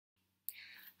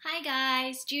Hi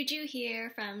guys, Juju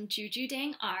here from Juju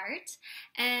Dang Art,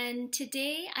 and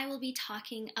today I will be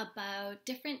talking about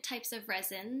different types of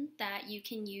resin that you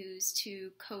can use to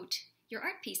coat your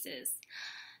art pieces.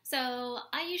 So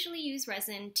I usually use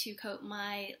resin to coat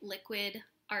my liquid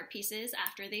art pieces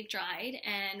after they've dried,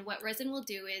 and what resin will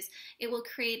do is it will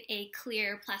create a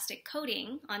clear plastic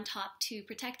coating on top to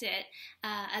protect it,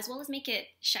 as well as make it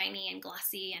shiny and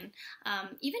glossy, and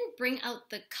even bring out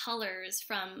the colors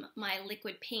from my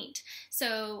liquid paint.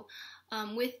 So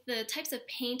with the types of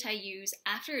paint I use,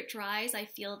 after it dries, I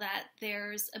feel that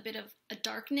there's a bit of a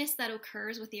darkness that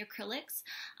occurs with the acrylics,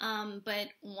 but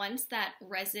once that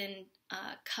resin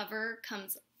cover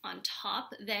comes on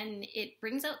top, then it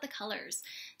brings out the colors.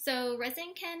 So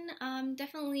resin can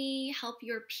definitely help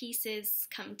your pieces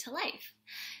come to life.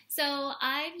 So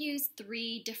I've used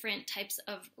 3 different types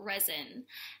of resin,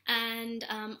 and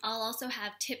I'll also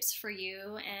have tips for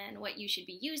you and what you should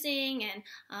be using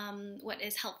and what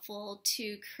is helpful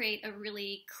to create a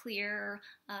really clear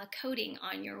coating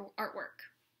on your artwork.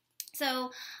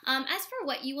 So as for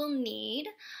what you will need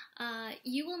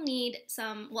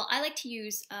some, well, I like to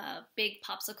use big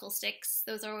popsicle sticks.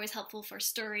 Those are always helpful for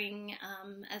stirring,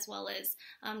 as well as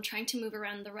trying to move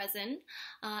around the resin,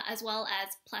 as well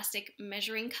as plastic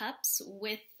measuring cups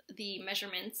with the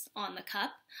measurements on the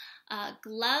cup,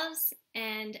 gloves,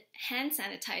 and hand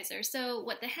sanitizer. So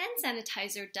what the hand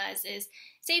sanitizer does is,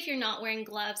 say if you're not wearing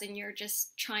gloves and you're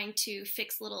just trying to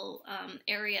fix little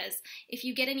areas, if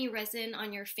you get any resin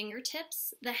on your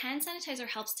fingertips, the hand sanitizer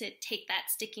helps to take that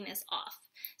stickiness off.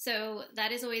 So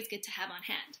that is always good to have on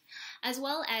hand. As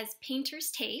well as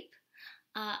painter's tape,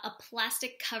 a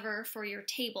plastic cover for your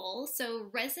table. So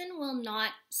resin will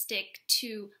not stick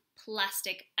to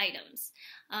plastic items.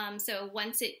 So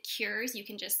once it cures, you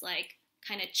can just like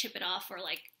kind of chip it off or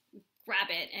like grab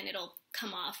it and it'll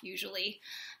come off usually,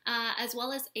 as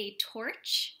well as a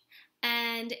torch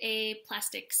and a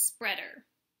plastic spreader.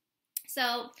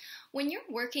 So when you're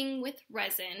working with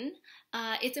resin,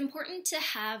 it's important to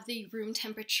have the room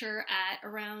temperature at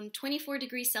around 24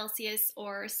 degrees Celsius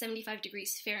or 75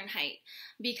 degrees Fahrenheit,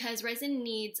 because resin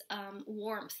needs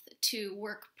warmth to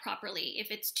work properly.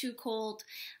 If it's too cold,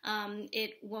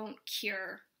 it won't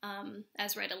cure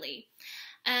as readily.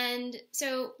 And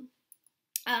so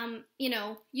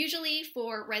usually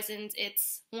for resins,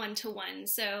 it's 1-to-1.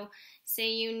 So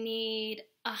say you need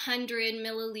 100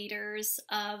 milliliters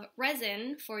of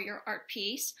resin for your art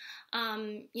piece,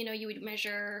 you would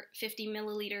measure 50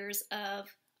 milliliters of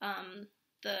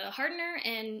the hardener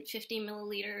and 50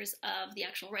 milliliters of the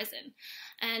actual resin.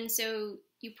 And so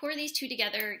you pour these two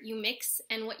together, you mix,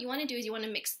 and what you want to do is you want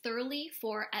to mix thoroughly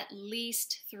for at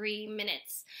least 3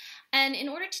 minutes. And in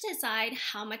order to decide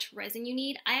how much resin you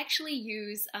need, I actually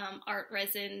use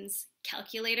Artresin's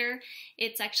calculator.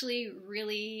 It's actually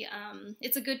really,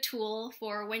 it's a good tool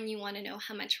for when you want to know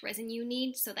how much resin you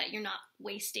need so that you're not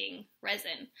wasting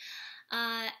resin.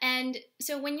 And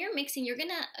so when you're mixing, you're going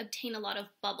to obtain a lot of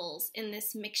bubbles in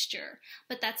this mixture,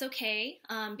 but that's okay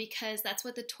because that's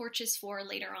what the torch is for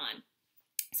later on.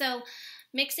 So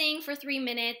mixing for 3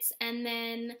 minutes, and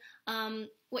then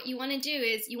what you want to do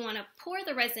is you want to pour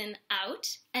the resin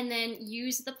out and then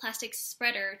use the plastic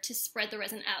spreader to spread the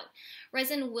resin out.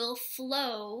 Resin will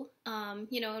flow,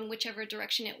 in whichever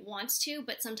direction it wants to,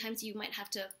 but sometimes you might have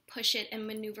to push it and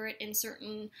maneuver it in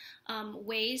certain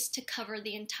ways to cover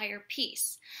the entire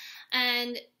piece.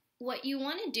 And what you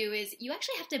want to do is you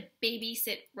actually have to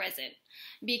babysit resin,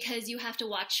 because you have to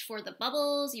watch for the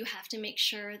bubbles, you have to make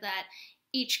sure that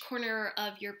each corner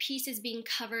of your piece is being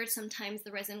covered. Sometimes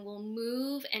the resin will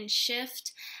move and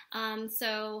shift,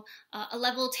 so a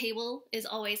level table is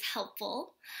always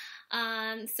helpful.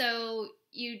 So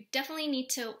you definitely need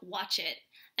to watch it.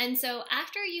 And so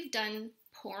after you've done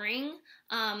pouring,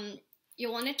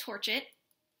 you'll want to torch it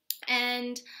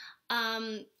and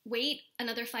wait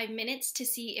another 5 minutes to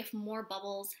see if more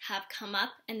bubbles have come up,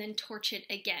 and then torch it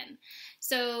again.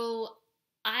 So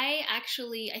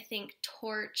I think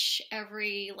torch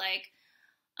every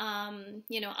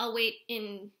I'll wait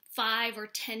in 5 or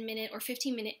 10 minute or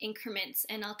 15 minute increments,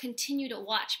 and I'll continue to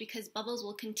watch because bubbles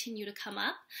will continue to come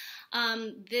up.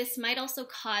 This might also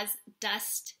cause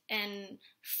dust and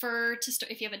fur to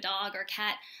start. If you have a dog or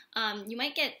cat, you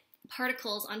might get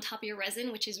particles on top of your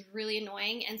resin, which is really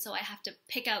annoying, and so I have to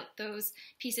pick out those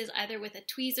pieces either with a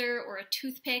tweezer or a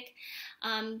toothpick.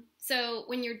 So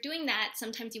when you're doing that,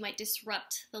 sometimes you might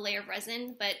disrupt the layer of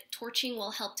resin, but torching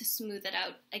will help to smooth it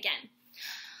out again.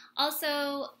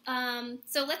 Also,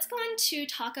 so let's go on to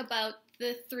talk about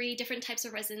the 3 different types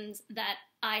of resins that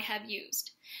I have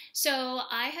used. So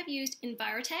I have used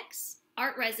Envirotex,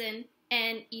 Artresin,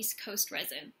 and East Coast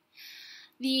resin.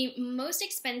 The most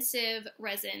expensive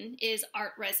resin is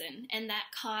Artresin, and that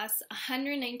costs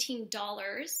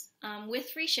 $119 with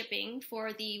free shipping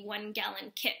for the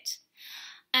 1-gallon kit.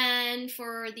 And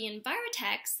for the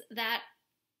Envirotex, that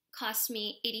cost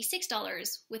me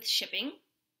 $86 with shipping.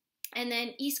 And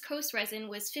then East Coast resin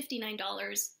was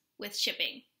 $59 with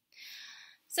shipping.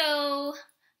 So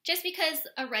just because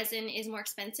a resin is more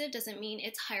expensive doesn't mean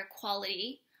it's higher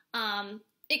quality.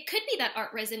 It could be that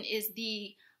Artresin is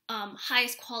the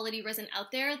highest quality resin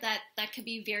out there. That could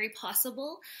be very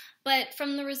possible. But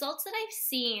from the results that I've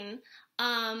seen,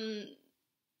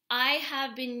 I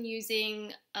have been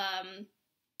using,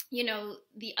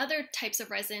 the other types of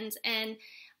resins, and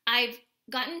I've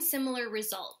gotten similar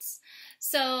results.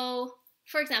 So,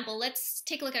 for example, let's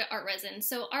take a look at Artresin.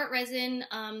 So Artresin,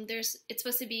 it's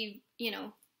supposed to be,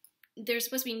 there's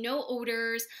supposed to be no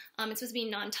odors. It's supposed to be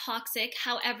non-toxic.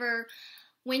 However,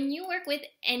 when you work with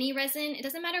any resin, it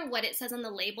doesn't matter what it says on the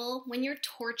label. When you're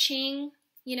torching,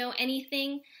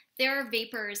 anything, there are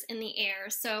vapors in the air.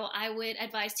 So I would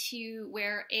advise to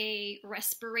wear a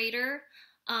respirator,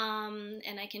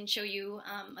 and I can show you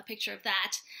a picture of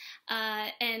that.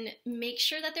 And make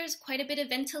sure that there's quite a bit of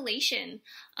ventilation.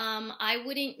 I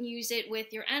wouldn't use it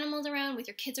with your animals around, with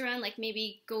your kids around, like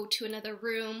maybe go to another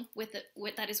room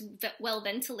that is well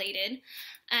ventilated,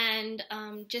 and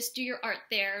just do your art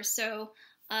there. So,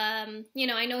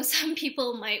 I know some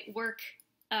people might work,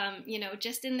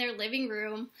 just in their living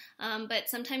room, but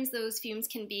sometimes those fumes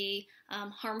can be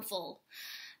harmful.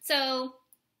 So,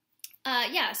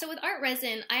 so with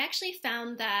Artresin, I actually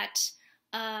found that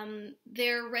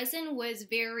their resin was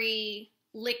very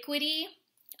liquidy,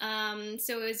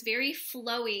 so it was very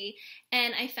flowy,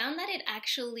 and I found that it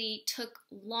actually took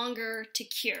longer to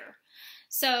cure,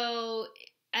 so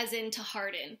as in to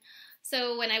harden.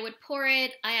 So when I would pour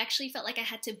it, I actually felt like I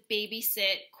had to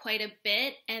babysit quite a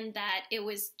bit and that it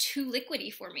was too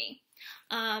liquidy for me.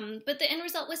 But the end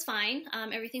result was fine.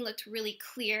 Everything looked really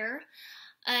clear.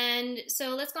 And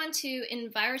so let's go on to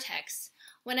Envirotex.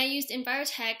 When I used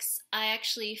Envirotex, I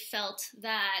actually felt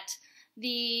that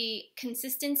the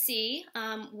consistency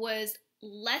was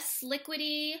less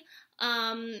liquidy,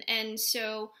 and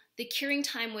so the curing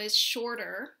time was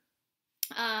shorter,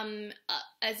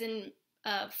 as in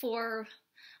for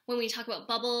when we talk about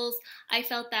bubbles. I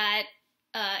felt that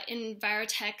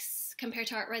Envirotex compared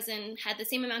to Artresin had the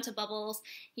same amount of bubbles.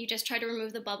 You just try to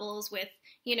remove the bubbles with,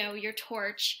 your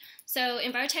torch. So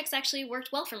Envirotex actually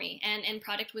worked well for me, and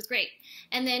product was great.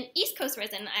 And then East Coast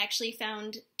resin I actually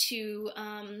found to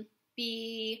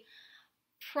be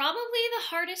probably the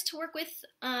hardest to work with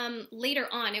later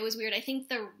on. It was weird. I think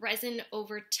the resin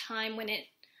over time, when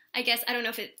I don't know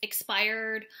if it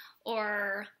expired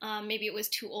or maybe it was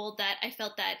too old, that I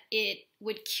felt that it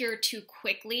would cure too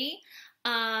quickly.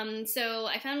 So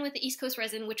I found with the East Coast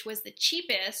resin, which was the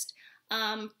cheapest,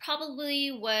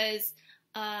 probably was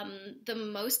the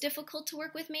most difficult to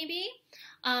work with maybe,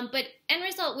 but end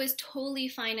result was totally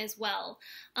fine as well.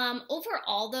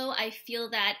 Overall though, I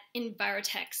feel that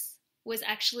Envirotex was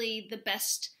actually the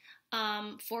best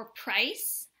for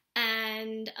price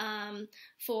and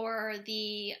for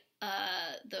the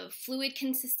fluid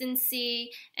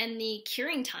consistency and the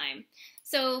curing time.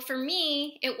 So for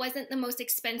me, it wasn't the most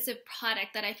expensive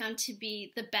product that I found to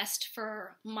be the best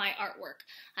for my artwork.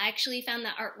 I actually found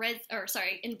that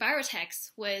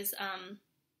Envirotex was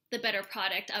the better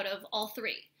product out of all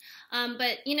three.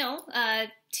 But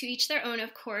to each their own,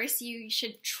 of course. You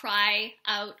should try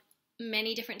out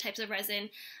many different types of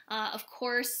resin. Of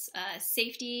course,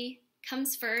 safety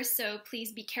comes first, so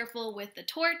please be careful with the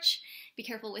torch, be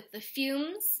careful with the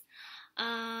fumes,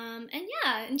 and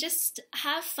just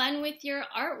have fun with your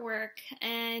artwork.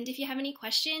 And if you have any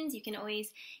questions, you can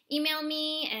always email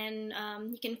me, and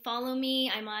you can follow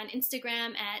me. I'm on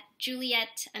Instagram at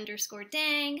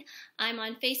Juliet_Dang. I'm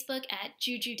on Facebook at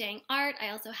JujuDangArt. I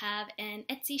also have an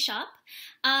Etsy shop.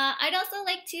 I'd also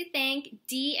like to thank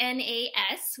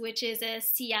DNAS, which is a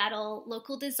Seattle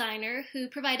local designer who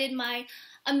provided my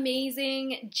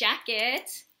amazing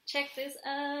jacket. Check this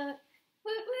out.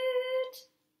 Woot woot!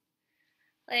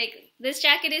 Like, this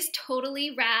jacket is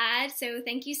totally rad, so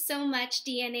thank you so much,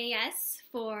 DNAS,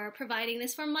 for providing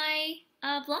this for my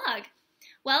vlog.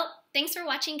 Well, thanks for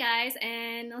watching, guys,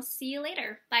 and I'll see you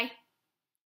later. Bye.